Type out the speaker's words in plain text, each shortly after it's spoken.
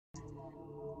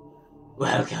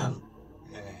Welcome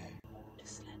to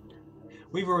Slender.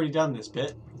 We've already done this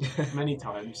bit many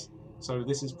times, so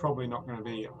this is probably not going to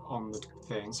be on the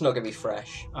thing. It's not going to be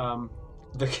fresh.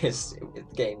 Because the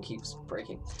game keeps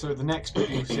breaking. So the next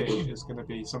bit you'll see is going to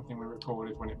be something we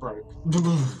recorded when it broke.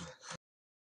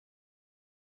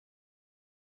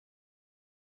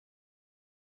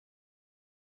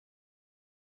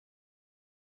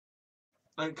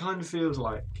 It kind of feels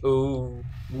like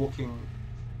walking.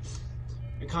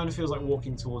 It kind of feels like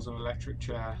walking towards an electric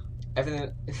chair.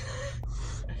 Everything. Being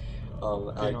on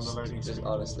the loading screen.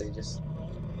 Honestly.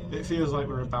 It feels like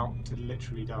we're about to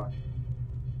literally die.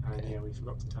 And yeah, we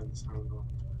forgot to turn the sound on.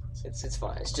 It's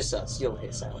fine. It's just us. You'll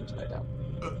hear sound, no doubt.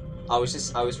 I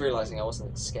was realising I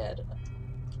wasn't scared of it.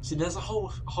 See, there's a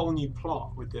whole new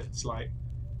plot with this. Like,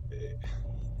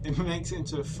 it makes it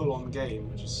into a full-on game,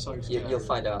 which is so scary. You'll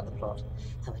find out the plot.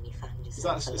 And when you find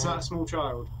yourself is that a small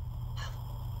child?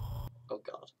 Oh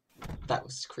god, that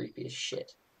was creepy as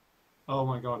shit. Oh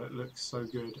my god, it looks so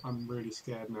good. I'm really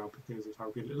scared now because of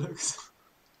how good it looks.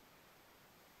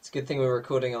 It's a good thing we're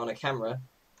recording on a camera.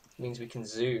 It means we can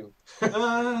zoom.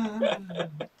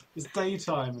 It's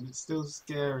daytime and it's still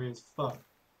scary as fuck.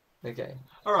 Okay.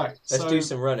 Alright, let's do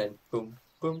some running. Boom,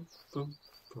 boom, boom,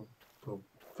 boom, boom,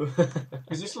 boom.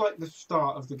 Is this like the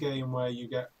start of the game where you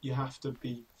have to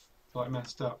be like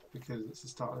messed up because it's the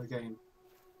start of the game?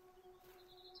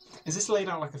 Is this laid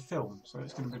out like a film? So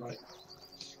it's going to be like...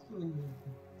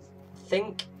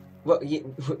 Well,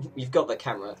 you've got the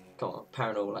camera. Come on,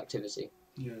 Paranormal Activity.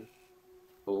 Yeah.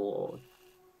 Or...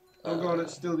 Oh god,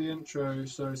 it's still the intro,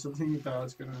 so something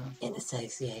bad's going to happen. In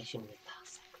association with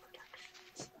Parsec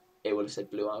Productions. It would have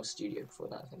said Blue Isle Studio before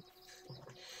that,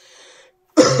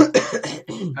 I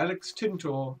think. Alex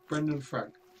Tintor, Brendan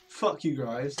Frank. Fuck you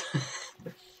guys.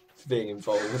 For being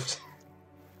involved.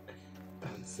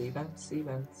 Bouncy, bouncy,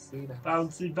 bouncy, bouncy.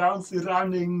 Bouncy, bouncy,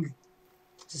 running.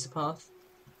 Is this a path?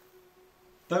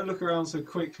 Don't look around so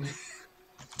quickly.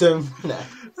 No.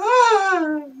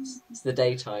 Ah! It's the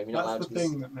daytime. You're not allowed That's the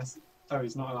thing that messes... Oh,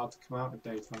 he's not allowed to come out at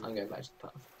daytime. I'm going back to the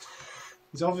path.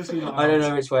 He's obviously not allowed. I don't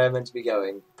know which way I'm meant to be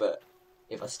going, but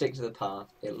if I stick to the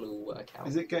path, it'll all work out.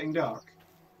 Is it getting dark?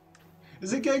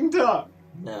 Is it getting dark?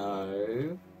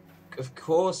 No. Of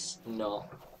course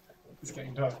not. It's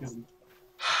getting dark, isn't it?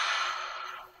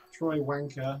 Troy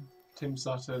Wanker, Tim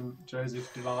Sutton,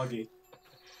 Joseph Delagi.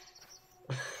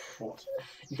 What?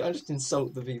 You can't just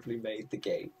insult the people who made the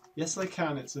game. Yes, I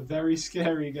can. It's a very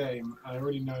scary game. I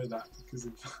already know that because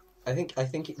of... I think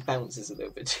it bounces a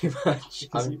little bit too much.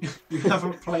 You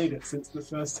haven't played it since the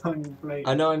first time you played it.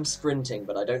 I know I'm sprinting,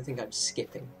 but I don't think I'm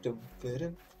skipping. We're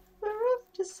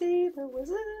off to see the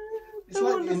wizard. It's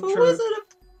like the intro.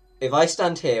 If I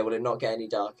stand here, will it not get any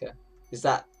darker? Is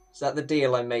that the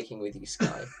deal I'm making with you,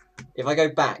 Sky? If I go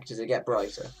back, does it get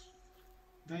brighter?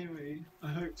 Maybe.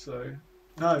 I hope so.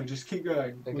 No, just keep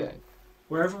going. Okay.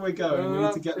 Wherever we're going, we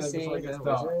need to get there before it gets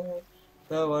dark.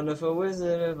 The wonderful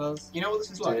Wizard of Oz. You know what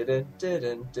this is like?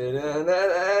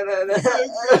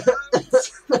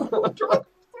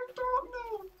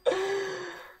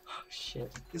 Oh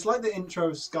shit! It's like the intro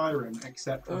of Skyrim,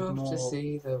 except with more. To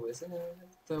see the wizard,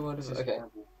 the wonderful. Okay.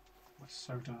 Horrible. It's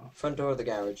so dark. Front door of the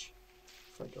garage.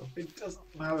 Front door. It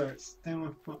doesn't matter. It's down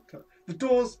my fucked up. The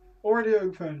door's already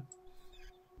open.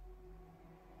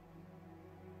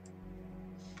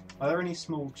 Are there any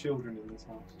small children in this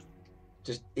house?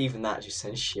 Just even that just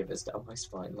sends shivers down my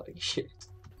spine like shit.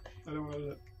 I don't want to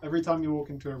look. Every time you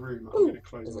walk into a room, I'm going to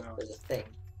close my eyes. There's a thing.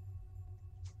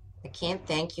 I can't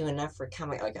thank you enough for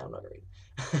coming. Okay, I'm not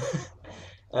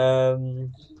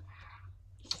reading.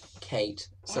 Kate,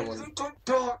 someone. Why does it go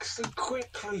dark so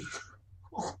quickly?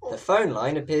 The phone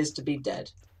line appears to be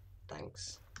dead.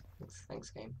 Thanks,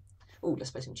 game. Oh,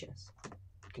 let's play some chess.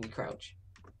 Can you crouch?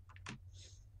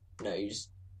 No, you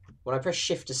just. When I press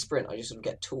shift to sprint, I just sort of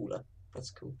get taller. That's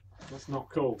cool. That's not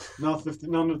cool.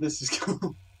 None of this is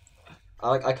cool.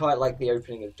 I quite like the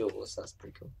opening of doors. That's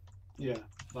pretty cool. Yeah,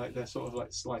 like they're sort of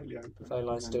like slightly open. Phone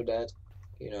line's still dead.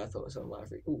 You know, I thought it was on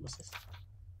live. Ooh, what's this?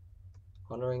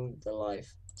 Honouring the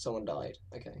life. Someone died.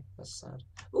 Okay, that's sad.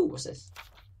 Ooh, what's this?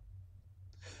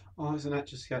 Oh, it's an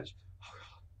Etch-a-Sketch.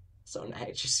 It's not an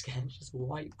Etch-a-Sketch. It's a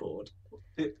whiteboard.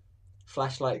 It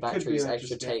Flashlight, could be batteries, an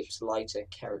extra Etch-a-Sketch. tapes, lighter,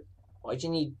 carrot. Why do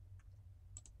you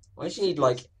need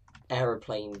like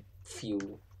aeroplane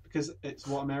fuel? Because it's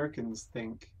what Americans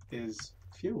think is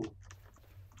fuel.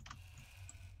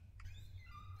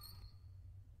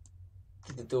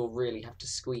 Did the door really have to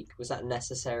squeak? Was that a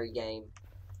necessary game?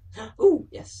 Ooh,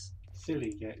 yes.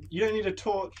 Silly game. You don't need a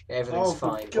torch. Everything's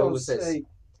fine. For What was God's this? sake.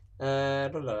 Blah,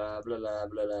 blah, blah, blah,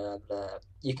 blah, blah, blah.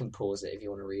 You can pause it if you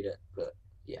want to read it, but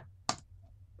yeah.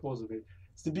 Pause the video.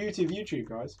 It's the beauty of YouTube,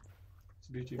 guys. It's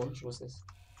the beauty of YouTube. What's this?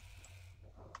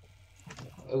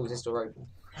 Oh, is this door open?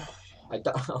 I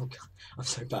don't. Oh god, I'm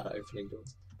so bad at opening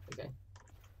doors. Okay.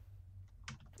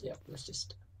 Yeah, let's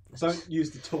Don't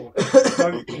use the torch.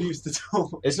 Don't use the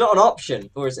torch. It's not an option,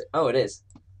 or is it? Oh, it is.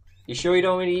 You sure you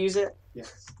don't want me to use it?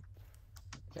 Yes.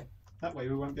 Okay. That way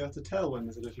we won't be able to tell when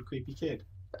there's a little creepy kid.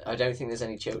 I don't think there's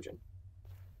any children.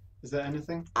 Is there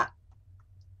anything?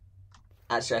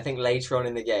 Actually, I think later on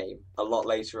in the game, a lot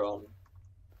later on,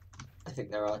 I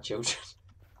think there are children.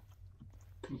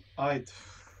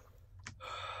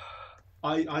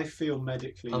 I feel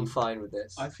medically. I'm fine with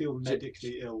this. I feel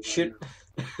medically ill. Should.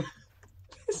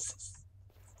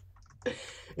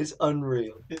 It's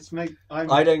unreal.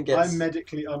 I don't get. I'm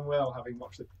medically unwell having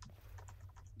watched it.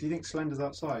 Do you think Slender's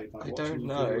outside? Like, I don't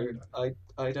know.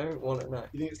 I don't want to know.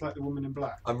 You think it's like the woman in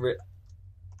black? What?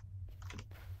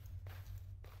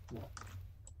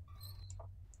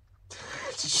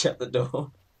 Just shut the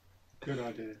door. Good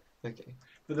idea. Okay.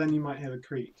 But then you might hear the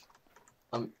creak.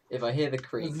 If I hear the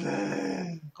creak,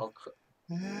 I'll.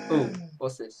 Oh,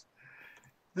 what's this?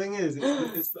 Thing is,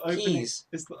 it's the opening. Keys.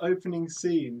 It's the opening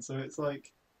scene, so it's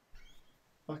like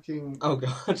fucking. Oh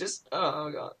god! Just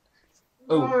oh god.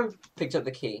 Oh, picked up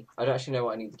the key. I don't actually know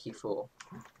what I need the key for.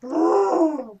 Hang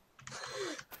on,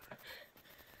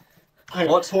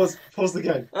 What? Pause the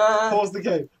game. Pause the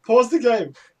game. Pause the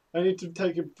game. I need to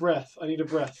take a breath. I need a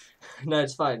breath. No,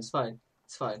 it's fine. It's fine.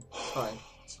 It's fine. It's fine.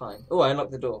 It's fine. Oh, I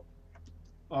unlocked the door.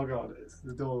 Oh god, it's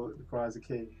the door that requires a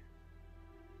key.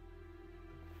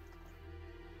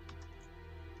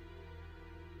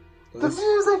 The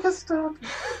music has stopped.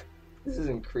 This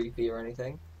isn't creepy or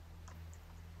anything.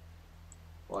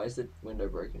 Why is the window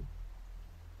broken?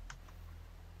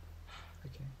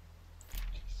 Okay.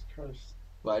 Jesus Christ.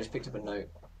 Well, I just picked up a note.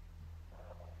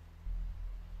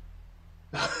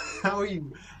 How are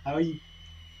you?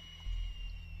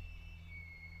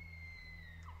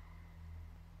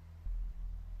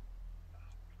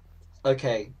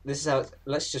 Okay, this is how.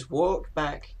 Let's just walk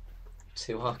back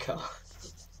to our car.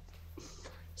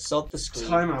 Sod the screen.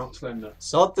 Time out, Slender.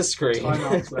 Sod the screen. Time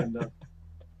out, Slender.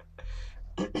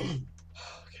 Okay.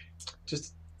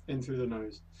 Just in through the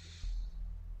nose.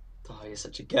 Oh, you're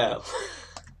such a girl.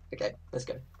 Okay, let's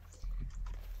go.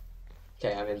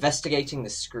 Okay, I'm investigating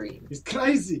the screen. He's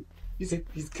crazy.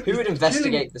 Who would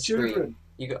investigate the screen? Children.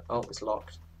 You got. Oh, it's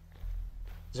locked.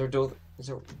 Is there a door? Is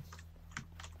there?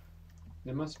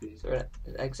 There must be. Is there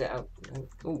an exit out?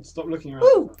 Ooh. Stop looking around.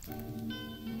 Woo!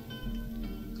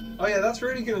 Oh yeah, that's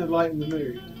really going to lighten the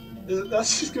mood.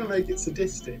 That's just going to make it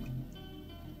sadistic.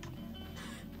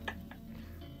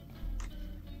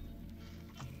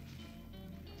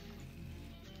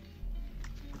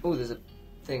 Oh, there's a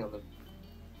thing on the.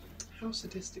 How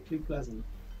sadistically pleasant.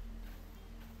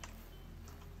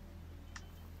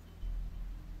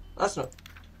 That's not.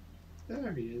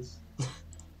 There he is.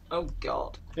 Oh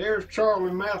God. Here's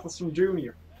Charlie Matheson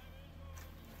Jr.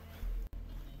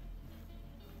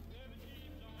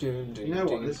 Dun, dun, You know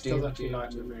what? dun, This dun, does actually dun,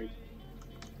 lighten the dun. mood.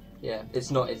 Yeah, it's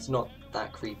not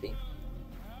that creepy.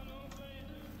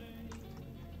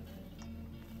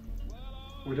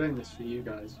 We're doing this for you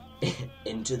guys.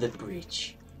 Into the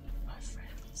breach, my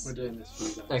friends. We're doing this for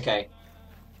you guys. Okay.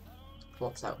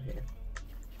 What's out here?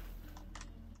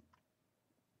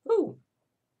 Ooh.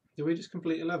 Did we just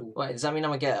complete a level? Wait, does that mean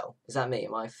I'm a girl? Is that me?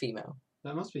 Am I a female?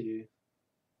 That must be you.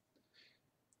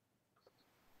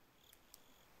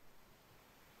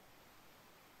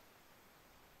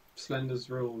 Slender's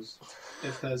rules.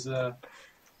 If there's a...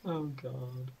 Oh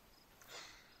God.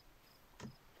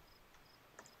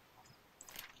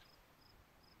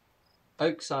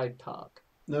 Oakside Park.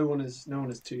 No one is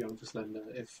too young for Slender.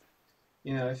 If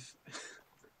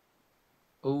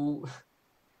Oh,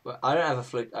 well, I don't have a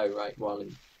flute. Oh right,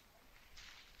 Wally.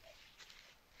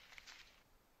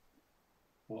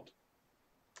 What?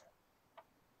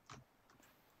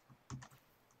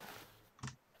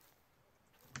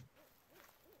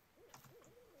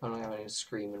 I'm not having a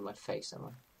scream in my face, am I?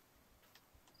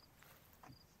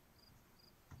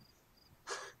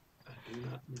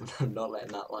 I'm not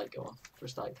letting that light go off. For a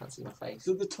start, you can't see my face.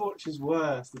 So the torch is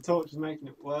worse. The torch is making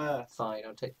it worse. Fine,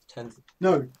 I'll take 10.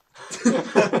 No.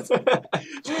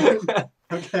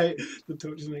 Okay, the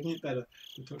torch is making it better.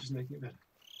 The torch is making it better.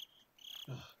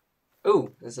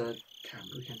 Ooh, there's a.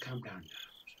 We can calm down now.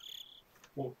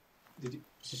 What did you?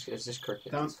 It's just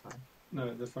cricket. Down. It's fine.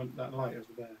 No, the front, that light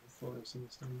over there. I thought there was something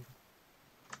standing.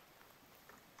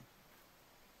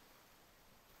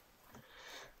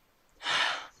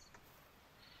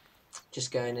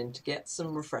 Just going in to get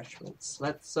some refreshments.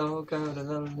 Let's all go to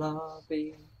the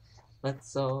lobby.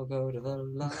 Let's all go to the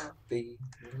lobby.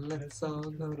 Let's all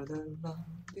go to the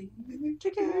lobby to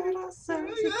get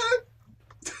ourselves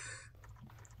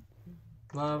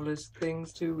marvelous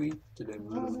things to eat. Let's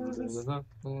all go to the lobby.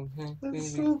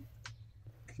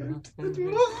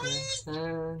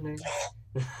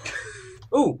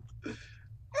 Ooh!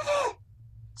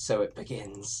 So it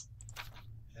begins.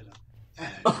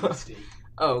 Hello, Beastie.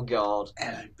 Oh god.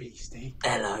 Hello, Beastie.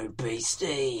 Hello,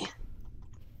 Beastie.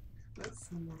 Let's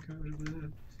all go to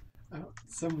the out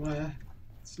somewhere.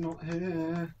 It's not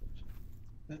here.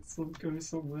 Let's all go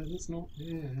somewhere that's not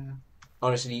here.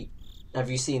 Honestly, have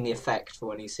you seen the effect for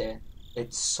when he's here?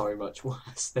 It's so much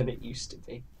worse than it used to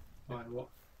be. Right, what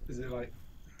is it like?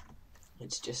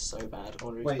 It's just so bad.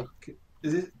 Wait,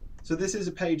 is it? So this is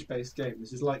a page-based game.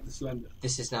 This is like the Slender.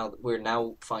 This is now. We're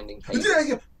now finding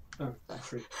pages. Oh,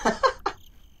 true.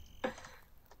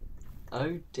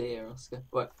 Oh dear, Oscar.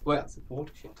 Wait. That's a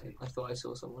fortune tape. I thought I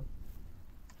saw someone.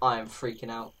 I am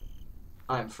freaking out.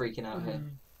 I am freaking out here.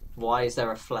 Why is there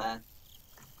a flare?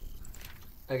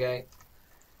 Okay.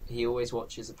 He always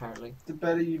watches, apparently. The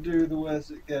better you do, the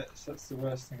worse it gets. That's the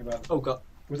worst thing about it. Oh god.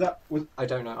 Was I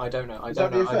don't know. that the No,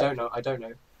 effect? I don't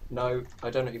know. No, I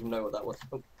don't even know what that was.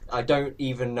 I don't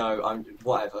even know.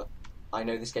 Whatever. I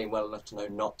know this game well enough to know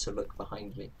not to look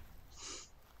behind me.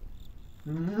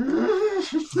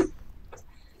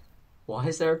 Why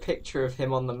is there a picture of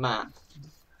him on the map?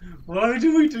 Why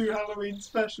do we do Halloween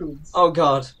specials? Oh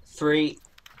god. 3.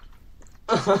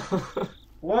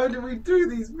 Why do we do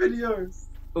these videos?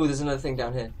 Oh, there's another thing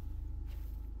down here.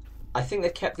 I think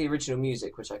they've kept the original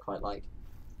music, which I quite like.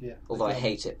 Yeah. Although I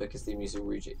hate it because the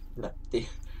music I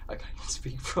can't even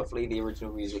speak properly. The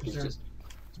original music is just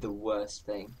the worst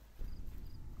thing.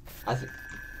 I think.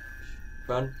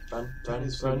 Run. That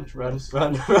is so much worse.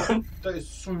 Run. That is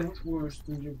so much worse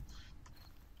than you.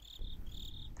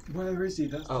 Where is he?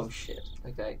 Oh shit.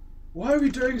 Okay. Why are we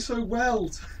doing so well?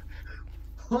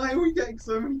 Why are we getting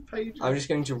so many pages? I'm just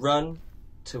going to run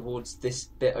towards this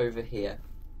bit over here.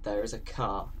 There is a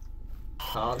car.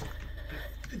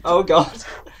 Oh god.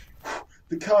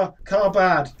 The car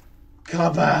bad.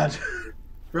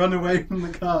 Run away from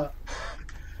the car.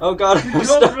 Oh god. You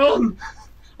can't run.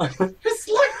 It's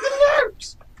like the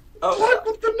note. Oh. Like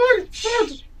what the note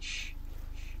said.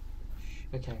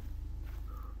 Okay.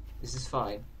 This is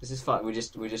fine. We're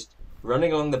just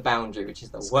running along the boundary, which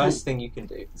is the worst thing you can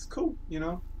do. It's cool, you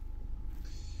know.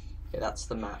 Okay, that's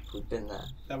the map. We've been there.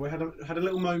 We had a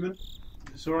little moment.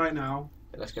 It's all right now.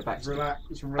 Okay, let's go back.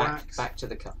 Relax. Back to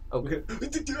the car. Oh. Okay.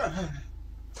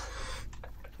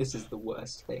 This is the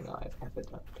worst thing I've ever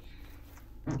done.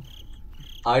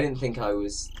 I didn't think I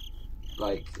was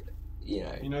like, you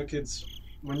know. You know, kids,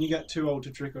 when you get too old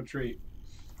to trick or treat,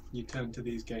 you turn to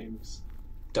these games.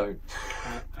 Don't.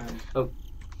 And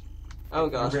oh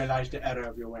god. Realise the error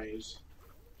of your ways.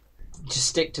 Just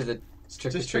stick to the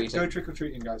trick or treating. Go trick or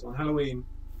treating, guys. On Halloween,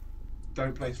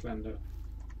 don't play Slender.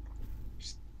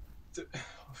 Just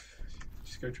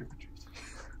go trick or treating.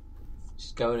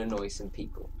 Just go and annoy some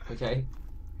people, okay?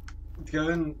 Go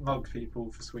and mug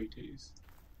people for sweeties.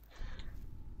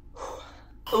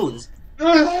 Oh,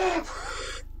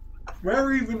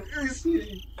 where even is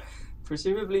he?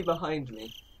 Presumably behind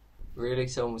me. Really,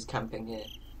 someone was camping here.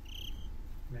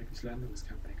 Maybe Slender was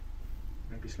camping.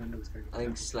 Maybe Slender was going. I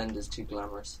think Slender's too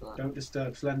glamorous for that. Don't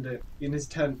disturb Slender in his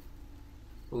tent.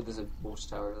 Oh, there's a water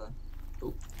tower over there.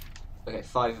 Oh. Okay,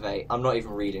 5 of 8. I'm not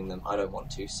even reading them. I don't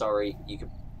want to. Sorry, you could.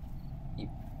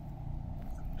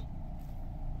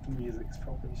 The music's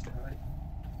probably starting.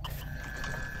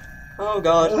 Oh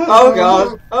god. Oh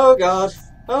god. Oh god.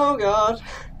 Oh god.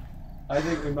 I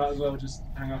think we might as well just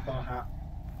hang up our hat.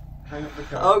 Hang up the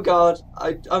car. Oh god.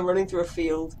 I'm running through a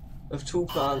field of tall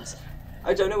plants.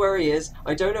 I don't know where he is.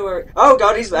 Oh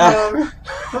god, he's there.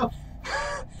 No.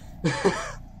 Where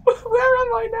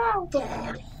am I now?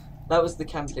 That was the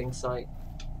camping site.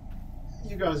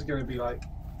 You guys are going to be like,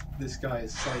 this guy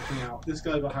is psyching out. This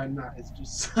guy behind that is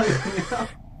just psyching out.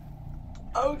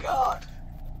 Oh god.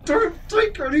 Don't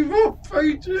take any more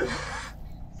pages.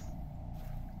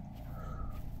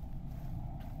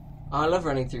 I love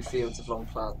running through fields of long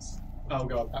plants. Oh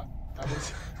god, that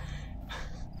was...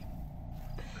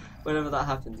 Whenever that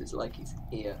happens, it's like he's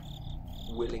here,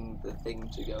 willing the thing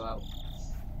to go out.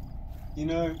 You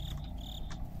know,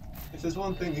 if there's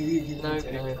one thing that you can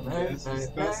take from this, is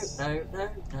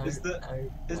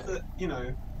that, you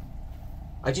know...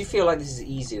 I do feel like this is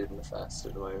easier than the first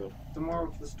at the moment. The moral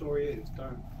of the story is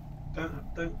don't.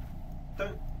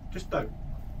 Just don't.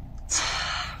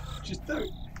 Just don't.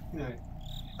 You know,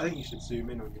 I think you should zoom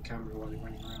in on your camera while you're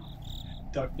running around.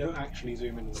 Don't actually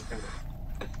zoom in on the camera.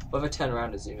 What if I turn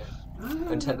around and zoom in?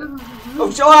 And turn it.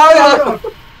 Oh, oh,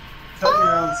 Turning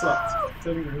around sucks.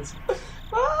 Turning around sucks.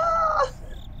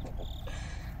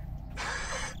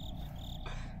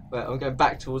 Well, I'm going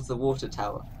back towards the water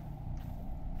tower.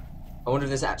 I wonder if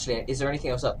there's actually... Is there anything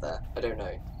else up there? I don't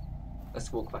know.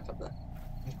 Let's walk back up there.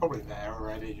 He's probably there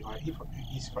already. Like,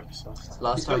 he's quite sus.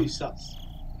 Last He's time... got you sus.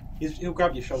 He'll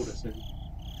grab your shoulder soon.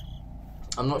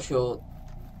 I'm not sure...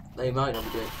 They might not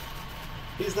be doing...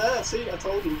 He's there, see? I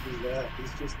told you he's there.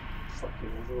 He's just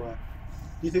fucking everywhere.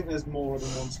 You think there's more than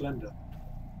one Slender?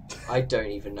 I don't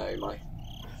even know,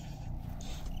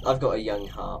 I've got a young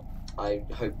heart. I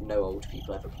hope no old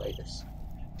people ever play this.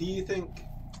 Do you think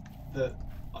that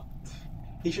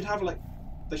he should have like...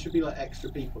 There should be like extra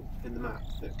people in the map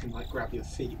that can like grab your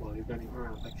feet while you're running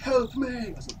around, like help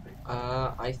me or something.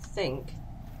 I think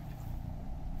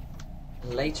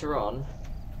later on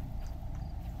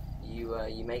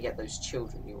you may get those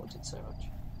children you wanted so much.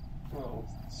 Oh,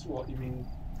 that's what you mean,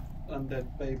 undead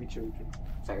baby children?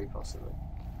 Very possibly.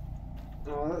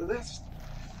 Oh, that's...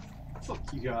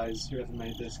 Fuck you guys, whoever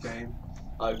made this game.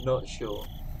 I'm not sure.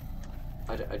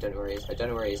 I don't know where he is. I don't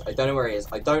know where he is. I don't know where he is.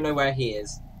 I don't know where he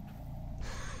is.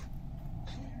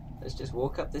 Let's just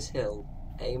walk up this hill,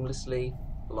 aimlessly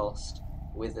lost,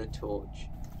 with a torch,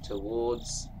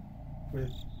 towards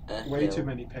With a way hill too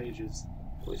many pages.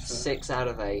 with 6 out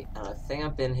of 8, and I think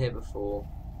I've been here before.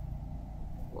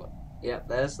 What? Yep,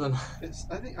 there's them.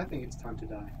 I think it's time to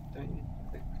die, don't you?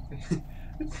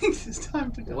 I think it's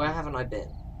time to die. Where haven't I been?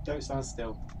 Don't stand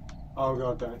still. Oh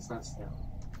god, don't stand still.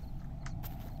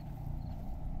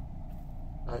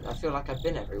 I feel like I've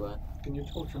been everywhere. Can your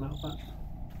torch run out of battery?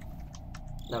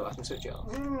 No, I can switch it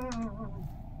off.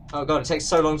 Oh god, it takes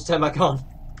so long to turn back on.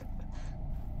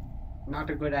 Not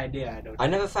a good idea, I don't I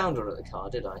never found one at the car,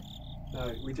 did I?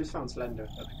 No, we just found Slender at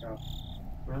the car.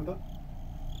 Remember?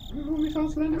 Remember when we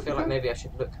found Slender? I feel like maybe I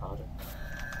should look harder.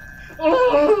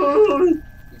 Oh!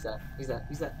 He's there, he's there,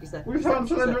 he's there, he's there. We found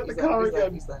Slender at the car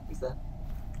again. He's there, he's there.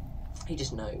 He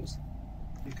just knows.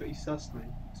 He's got you sus, mate.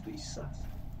 He's got you sus.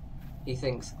 He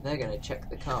thinks they're going to check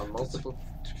the car multiple...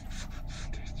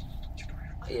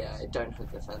 Yeah, don't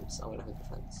hook the fence. I'm going to hook the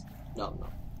fence. No, I'm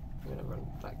not. I'm going to run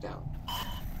back down.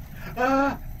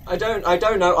 Ah! I don't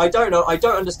know, I don't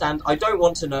understand, I don't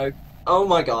want to know. Oh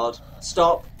my god.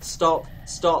 Stop, stop,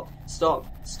 stop, stop,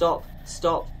 stop,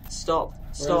 stop, stop,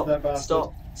 stop, that bastard?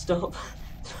 stop, stop.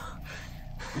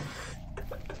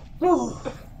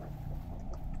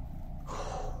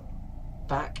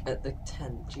 Back at the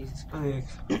tent, Jesus Christ.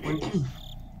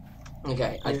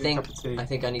 Okay, I think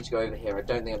I need to go over here. I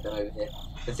don't think I've been over here.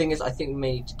 The thing is, I think we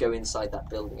may need to go inside that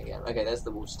building again. Okay, there's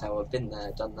the water tower. I've been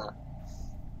there, done that.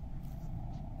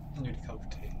 Need a cup of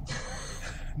tea.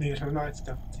 Need a nice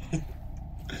cup of tea.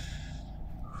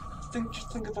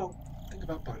 Just think about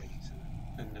bunnies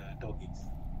and doggies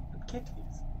and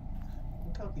kitties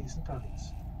and doggies and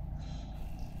bunnies.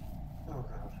 Oh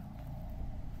god.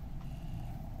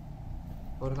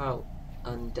 What about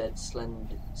undead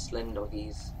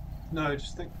slendoggies? No,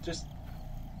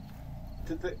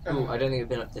 Oh, I don't think I've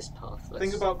been up this path.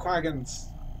 Think about Quaggins.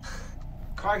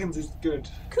 Quaggins is good.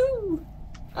 Cool.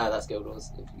 Ah, that's Guild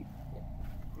Wars.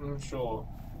 I'm sure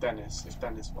Dennis, if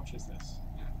Dennis watches this.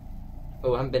 Yeah.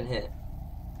 Oh, I haven't been here.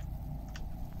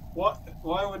 What?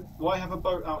 Why have a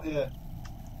boat out here?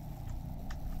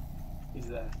 He's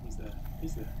there. He's there.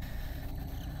 He's there.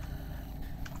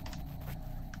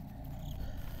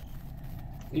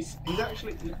 He's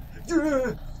actually.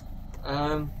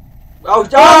 Oh,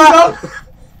 ah!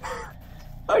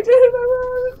 I didn't know where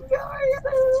I was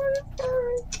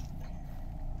going.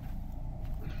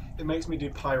 It makes me do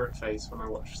pirate face when I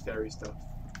watch scary stuff.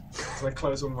 So I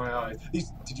close all my eyes.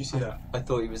 Did you see that? I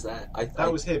thought he was there.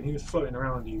 That was him. He was floating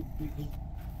around you.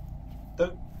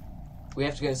 Don't. We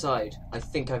have to go inside. I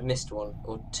think I've missed one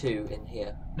or two in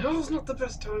here. Now's not the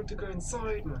best time to go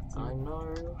inside, Matthew. I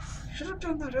know. You should have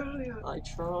done that earlier. I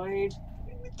tried.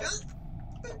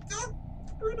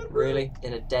 Really?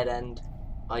 In a dead end?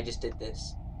 I just did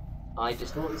this. Oh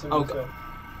god.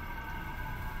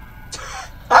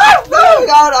 Oh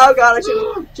god! Oh god! I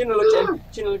shouldn't have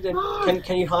looked in.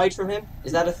 Can you hide from him?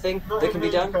 Is that a thing that can be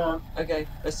done? Okay,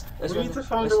 let's we run. need to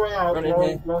find a way out run in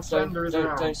here. while Slender is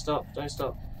around. Don't stop. Don't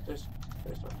stop.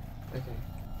 Okay.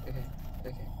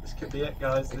 This could be it,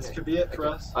 guys. This could be it for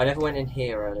us. I never went in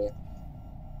here earlier.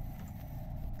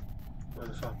 Where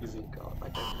the fuck is he? God, I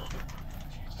don't know.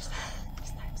 He's there.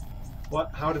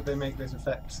 What? How did they make this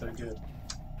effect so good?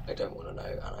 I don't want to know,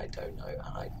 and I don't know, and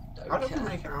I don't How did care. they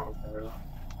make it out of there alive?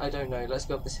 I don't know. Let's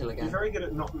go up this hill You're again. very good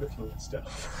at not looking at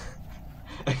stuff.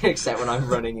 Except when I'm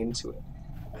running into it.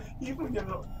 Even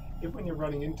when you're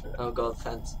running into it. Oh god,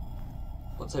 fence.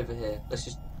 What's over here? Let's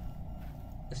just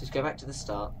go back to the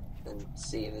start and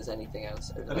see if there's anything else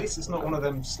over there. At least it's not one of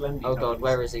them Slendy. Oh god,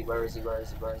 where is he? Where is he? Where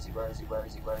is he? Where is he? Where is he? Where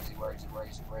is he? Where is he? Where is he? Where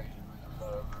is he? Where is he?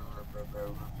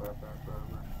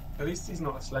 At least he's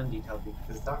not a Slendy Tubby,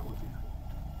 because that would be cool.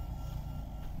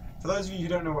 For those of you who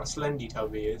don't know what Slendy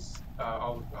Tubby is,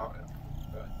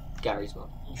 Gary's one.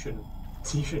 You shouldn't.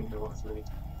 You shouldn't know what Slendy Tubby is.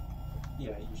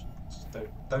 Yeah, you should. Just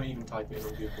don't even type it in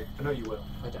on Google. I know you will.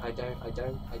 I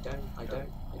don't.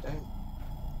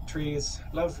 Trees,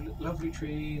 lovely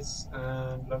trees,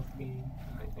 and lovely.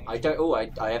 I don't. Oh, I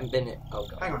haven't been here. Oh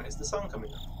god. Hang on, is the sun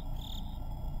coming up?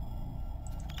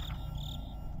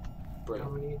 Brilliant.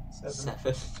 How many? 7.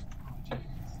 Seven. Oh,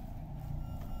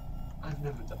 I've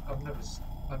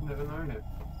never known it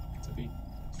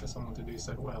for someone to do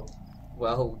so well.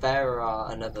 Well, there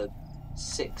are another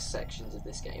 6 sections of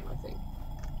this game, I think.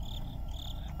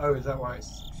 Oh, is that why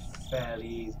it's fairly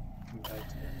easy compared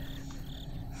to,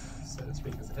 so to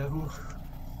speak, as the devil?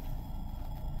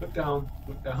 Look down,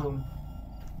 look down.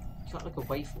 You can't look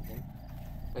away from him.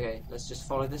 Okay, let's just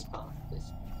follow this path.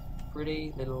 This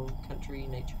pretty little country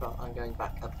nature path. I'm going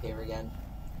back up here again.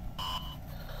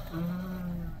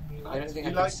 I don't think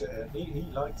he likes it. He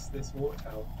likes this water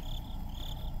tower.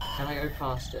 Can I go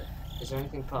past it? Is there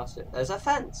anything past it? There's a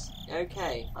fence!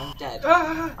 Okay, I'm dead.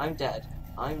 Ah! I'm dead.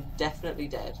 I'm definitely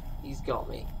dead. He's got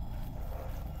me.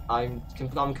 I'm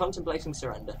contemplating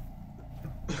surrender.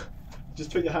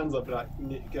 Just put your hands up, like,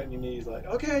 get on your knees, like,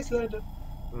 okay, Slender.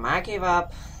 I give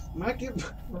up. I give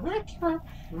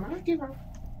up.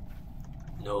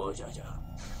 No, Jaja.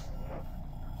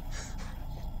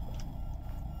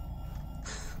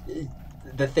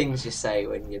 The things you say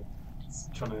when you're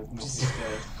trying to not be just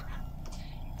scared.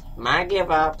 I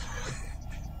give up.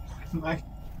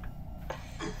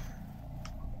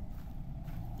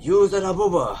 Use a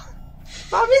booba.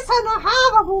 Babisa no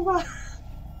have a booba.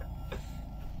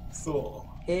 So.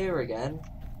 Here again.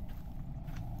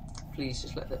 Please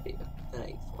just let there be an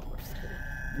 8th one.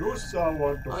 You're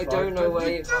someone to I don't know where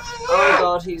you... Oh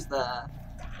god, he's there.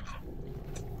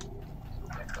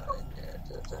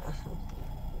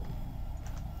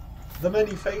 The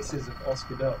many faces of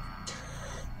Oscar Duck.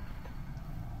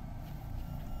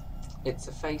 It's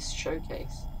a face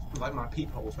showcase. Like my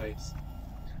peephole face.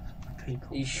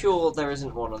 Are you sure there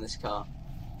isn't one on this car?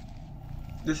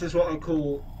 This is what I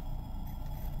call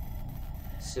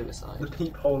Suicide. the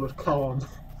peephole of calm.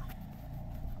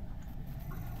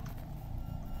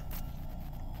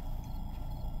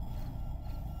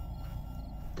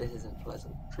 This isn't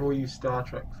pleasant. For all you Star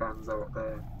Trek fans out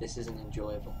there, This isn't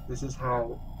enjoyable. this is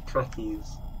how Trekkies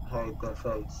hide their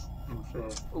face in fear.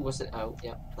 Oh, was it? Oh,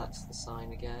 yep, that's the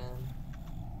sign again.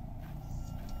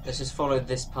 Let's just follow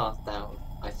this path down.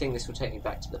 I think this will take me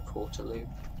back to the Portaloo.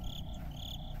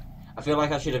 I feel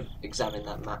like I should have examined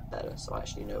that map better so I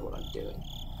actually know what I'm doing.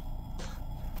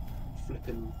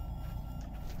 Flipping.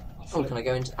 Oh, can I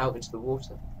go out into the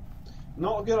water?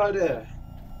 Not a good idea.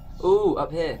 Ooh,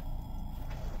 up here.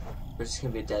 But it's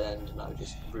going to be a dead end and I've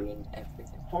just ruined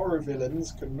everything. Horror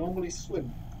villains can normally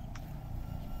swim.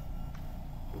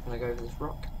 Can I go over this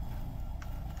rock?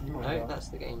 No, that's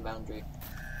the game boundary.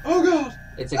 Oh god!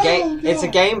 It's a game. Oh, It's a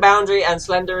God. game boundary, and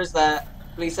Slender is there.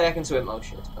 Please say I can swim. Oh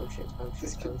shit! Oh shit! Oh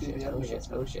This shit! could Oh be shit! the end Oh of shit! it.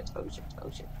 Oh shit! Oh shit! Oh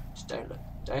shit! Just don't look.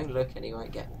 Don't look, and he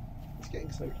won't get me. He's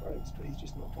getting so close, but he's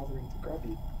just not bothering to grab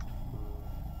you.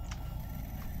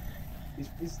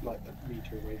 He's like a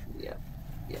meter away from you.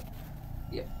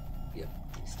 Yeah.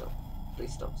 Please stop.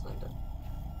 Please stop, Slender.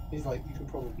 He's like, you can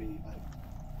probably like,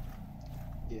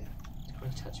 yeah. Can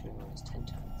you touch me with his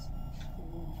tentacles?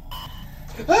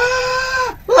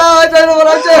 Ah! Oh, I don't know what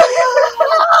I'm doing.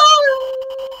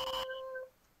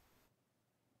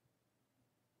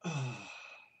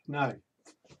 No.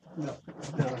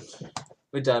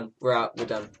 We're done. We're out. We're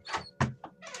done.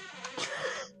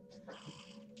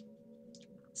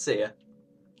 See ya.